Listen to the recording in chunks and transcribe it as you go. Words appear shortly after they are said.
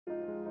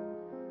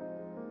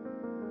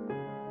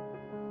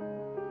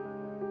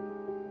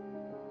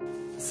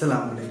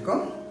Assalamualaikum.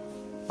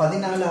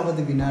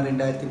 14வது வினா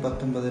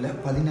 2019ல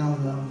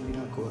 14வது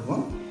வினாக்கு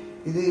வருவோம்.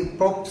 இது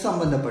ப்ராப்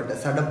சம்பந்தப்பட்ட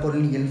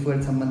சடப்பொருள்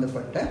இயல்புகள்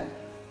சம்பந்தப்பட்ட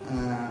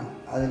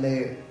அதில்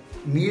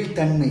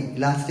மீள்தன்மை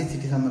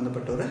எலாஸ்டிசிட்டி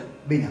சம்பந்தப்பட்ட ஒரு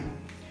வினா.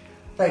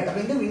 ரைட்.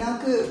 அப்போ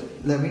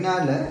இந்த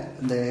வினாவில்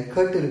இந்த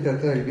கேட்டு இருக்கிற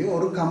கேள்வி,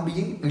 ஒரு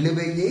கம்பியின்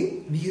இழுவையை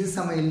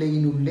விகிதசம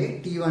எல்லையின் உள்ளே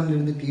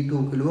T1லிருந்து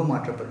T2க்கு இழுவ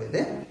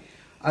மாற்றப்படுது,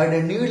 அதோட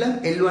நீளம்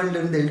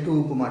L1லிருந்து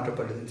L2க்கு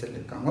மாற்றப்படுதுன்னு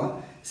சொல்லியிருக்காங்க.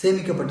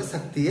 சேமிக்கப்பட்ட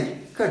சக்தியை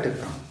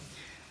கேட்டிருக்காங்க.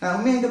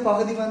 உண்மையாக இந்த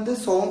பகுதி வந்து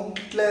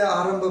சோங்கில்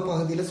ஆரம்ப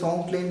பகுதியில்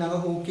சோங்க்லேயும்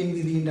நாங்கள் ஹூக்கின்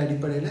விதியின்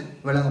அடிப்படையில்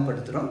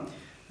விளங்கப்படுத்துகிறோம்.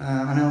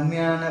 ஆனால்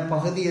உண்மையான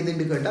பகுதி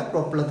எதுன்னு கேட்டால்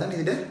ப்ராப்பரில் தான்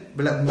இதில்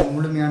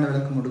முழுமையான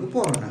விளக்கம் கொடுக்க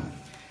போகிறோம் நாங்கள்.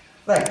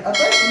 ரைட்.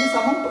 அப்போ இந்த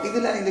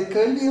இதில் இந்த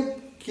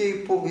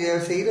கேள்வியை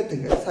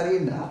செய்கிறதுக்கு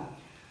சரின்னா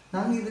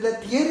நாங்கள் இதில்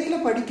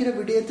தியரியில் படிக்கிற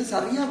விடயத்தை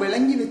சரியாக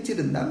விளங்கி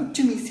வச்சுருந்தா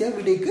மிச்சம் ஈஸியாக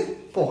விடைக்கு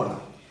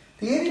போகலாம்.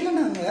 தியரியில்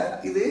நாங்கள்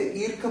இது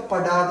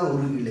ஈர்க்கப்படாத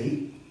ஒரு விலை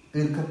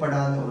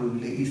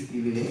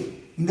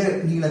இந்த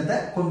நீளத்தை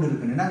கொண்டு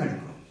இருக்குன்னு நாங்கள்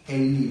எடுக்கிறோம்.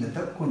 L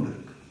நீளத்தை கொண்டு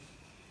இருக்கு.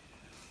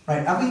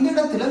 ரைட். அப்போ இந்த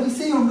இடத்துல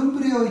விசை ஒன்றும்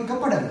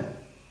பிரயோகிக்கப்படலை,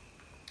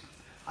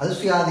 அது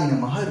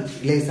சுயாதீனமாக இருக்கு.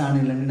 லேசான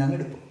இல்லைன்னு நாங்கள்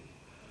எடுப்போம்,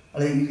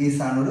 அல்லது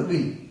லேசான ஒரு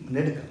வில்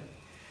எடுக்கிறோம்.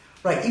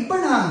 ரைட். இப்போ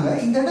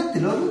நாங்கள் இந்த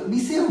இடத்துல ஒரு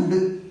விசை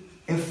உண்டு,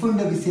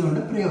 எஃப்ன்ற விசை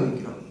ஒன்று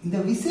பிரயோகிக்கிறோம். இந்த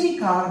விசை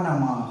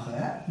காரணமாக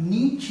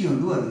நீட்சி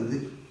ஒன்று வருது.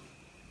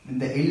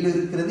 இந்த எல்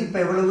இருக்கிறது இப்போ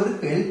எவ்வளவு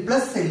இருக்கு?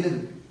 L+L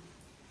இருக்கு.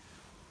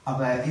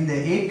 அப்ப இந்த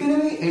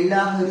ஏற்கனவே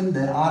எல்லாக இருந்த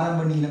ஆரம்ப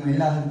நீளம்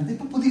எல்லாக இருந்தது,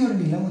 இப்ப புதிய ஒரு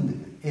நீளம்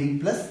வந்துருக்கு,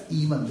 L+E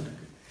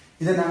வந்திருக்கு.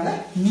 இதை நாங்க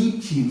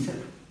நீட்சின்னு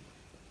சொல்றோம்.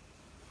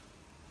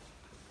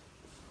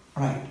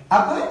 ரைட்.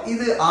 அப்ப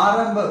இது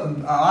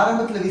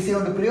ஆரம்பத்துல விசை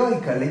ஒன்று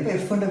பிரயோகிக்கல, இப்ப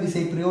F என்ற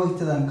விசை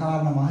பிரயோகித்ததன்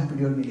காரணமாக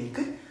இப்படி ஒரு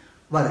நிலைக்கு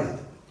வருது.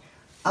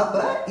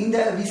 அப்ப இந்த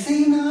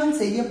விசையினால்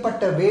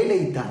செய்யப்பட்ட வேலை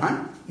தான்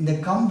இந்த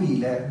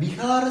கம்பியில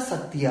விகார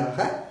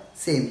சக்தியாக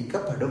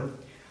சேமிக்கப்படும்.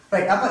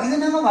 ரைட். அப்ப இதை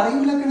நாம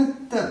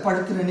வரைவிலக்கணத்தை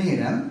படுத்துற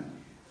நேரம்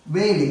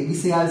வேலை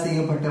விசையால்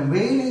செய்யப்பட்ட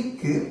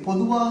வேலைக்கு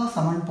பொதுவாக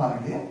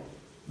சமன்பாடு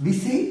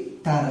விசை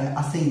தர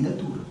அசைந்த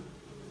தூரம்.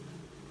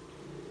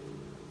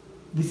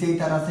 விசை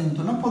தர அசைந்த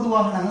தூரம்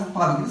பொதுவாக நாங்க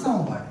பாவிக்கிற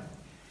சமன்பாடு.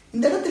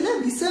 இந்த இடத்துல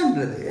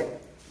விசைன்றது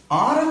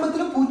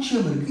ஆரம்பத்துல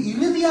 0 இருக்கு,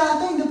 இறுதியாக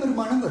தான் இந்த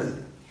பெருமானம்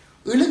வருது.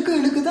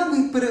 இழுக்கு தான்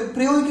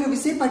பிரயோகிக்கிற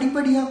விசை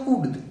படிப்படியா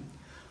கூடுது.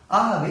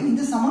 ஆகவே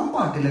இந்த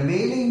சமன்பாட்டுல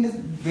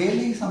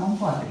வேலை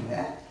சமன்பாட்டுல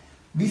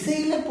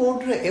விசையில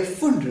போடுற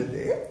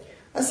எஃப்ன்றது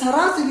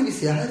சராசரி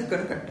விசையாக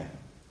இருக்கணும் கட்டாயம்.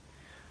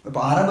 இப்ப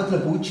ஆரம்பத்துல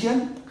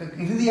 0,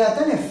 இறுதியா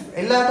தான் எஃப்.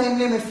 எல்லா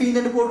டைம்லயும் எஃப்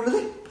போடுறது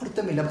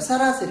பொருத்தம் இல்லை. அப்ப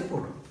சராசரி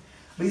போடுறோம்.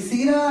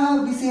 சீராக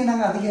விசையை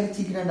நாங்க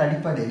அதிகரிச்சுக்கிற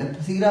அடிப்படையில,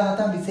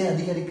 சீராகத்தான் விசை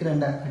அதிகரிக்கிற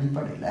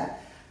அடிப்படையில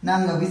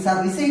நாங்க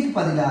விசைக்கு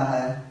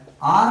பதிலாக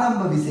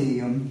ஆரம்ப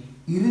விசையும்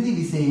இறுதி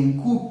விசையும்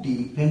கூட்டி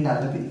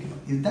 2ஆல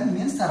பிரிக்கிறோம்.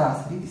 இதுதான்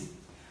சராசரி விசை.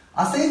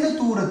 அசைந்த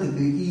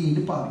தூரத்துக்கு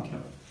ஈண்டு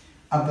பாவிக்கிறோம்.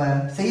 அப்ப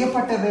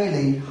செய்யப்பட்ட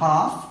வேலை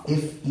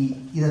 12FE.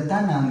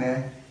 இதைத்தான் நாங்க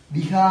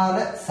விகார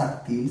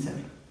சக்தின்னு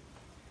சொல்றோம்.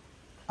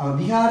 அப்ப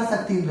விகார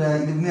சக்தின்ற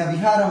இது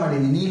விகாரம்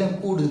அடையுது, நீளம்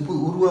கூடு,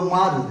 உருவம்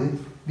மாறுது,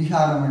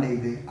 விகாரம்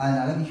அடையுது.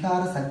 அதனால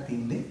விகார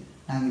சக்தின்னு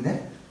நாங்க இதை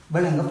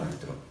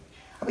விளங்கப்படுத்துறோம்.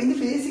 அப்ப இந்த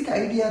பேசிக்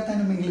ஐடியா தான்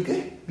நம்ம எங்களுக்கு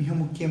மிக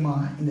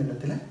முக்கியமாக இந்த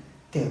இடத்துல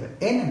தேவை.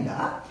 ஏனென்றா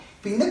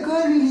இப்ப இந்த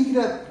கேள்வியில்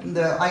இருக்கிற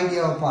இந்த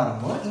ஐடியாவை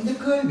பாருங்க. இந்த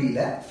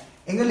கேள்வியில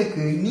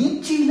எங்களுக்கு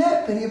நீட்சியில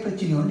பெரிய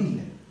பிரச்சனை ஒன்று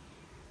இல்லை,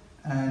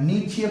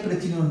 நீட்சிய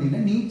பிரச்சனை ஒன்று இல்லை.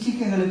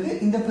 நீட்சிக்கு எங்களுக்கு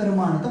இந்த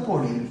பெருமானத்தை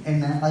போடணும்.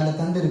 என்ன அதுல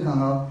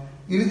தந்திருக்காங்க,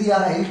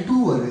 இறுதியாக L2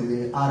 வருது,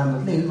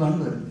 ஆரம்பத்துல L1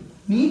 வருது.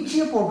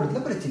 நீட்சிய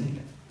போடுறதுல பிரச்சனை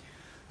இல்லை.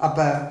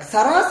 அப்ப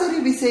சராசரி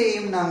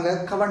விசையையும் நாங்க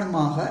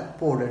கவனமாக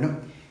போடணும்.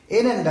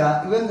 ஏனென்றா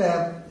இவங்க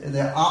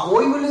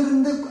ஓய்வுல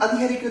இருந்து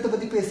அதிகரிக்கிறத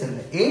பத்தி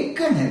பேசல.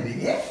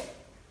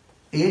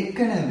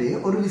 ஏற்கனவே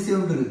ஒரு விசை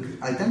ஒன்று இருக்கு,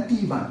 அதுதான்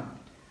T1.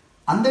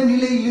 அந்த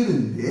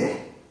நிலையிலிருந்து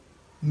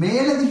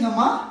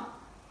மேலதிகமா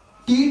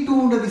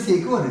T2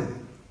 விசைக்கு வருது.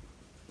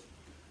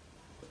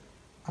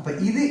 அப்ப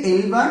இது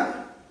L1,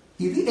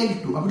 இது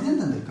L2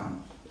 அப்படிதான் தந்திருக்காங்க.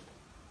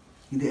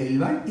 இது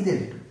L1, இது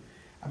L2.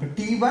 அப்ப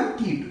T1,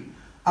 T2.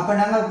 அப்ப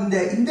நாங்க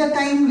இந்த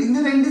டைம்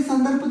இந்த ரெண்டு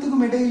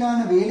சந்தர்ப்பத்துக்கும் இடையிலான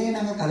வேலையை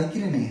நாங்க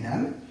கலைக்கிற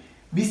நேரம்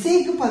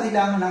விசைக்கு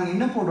பதிலாக நாங்க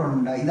என்ன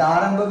போடணும்டா, இது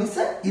ஆரம்ப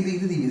விசை, இது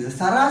இறுதி விசை,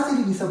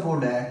 சராசரி விசை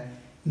போட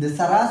இந்த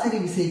சராசரி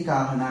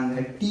விசைக்காக நாங்க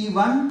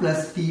T1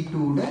 +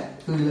 T2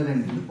 கீழே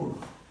 2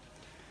 போடுவோம்.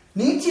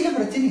 நீட்சியில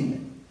பிரச்சனை இல்லை.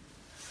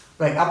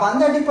 ரைட். அப்ப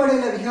அந்த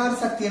அடிப்படையில விகார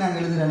சக்தியை நாங்க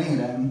எழுதுற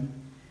நேரம்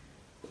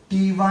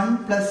T1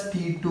 +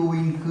 T2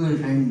 இன் கீழ்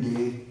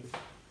 2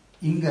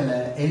 இங்கல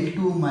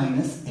L2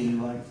 -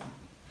 L1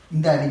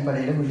 இந்த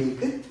அடிப்படையில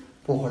விடைக்கு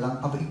போகலாம்.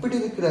 அப்ப இப்படி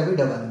இருக்கிற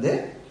விடை வந்து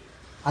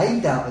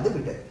 5வது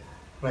விடை.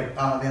 ரைட்.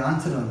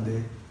 ஆன்சர் வந்து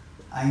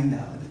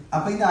 5வது.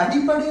 அப்ப இந்த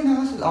அடிப்படையை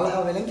நாங்க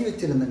அழகா விளங்கி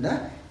வச்சிருந்தா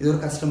இது ஒரு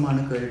கஷ்டமான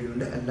கேள்வி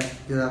உண்டு அல்ல.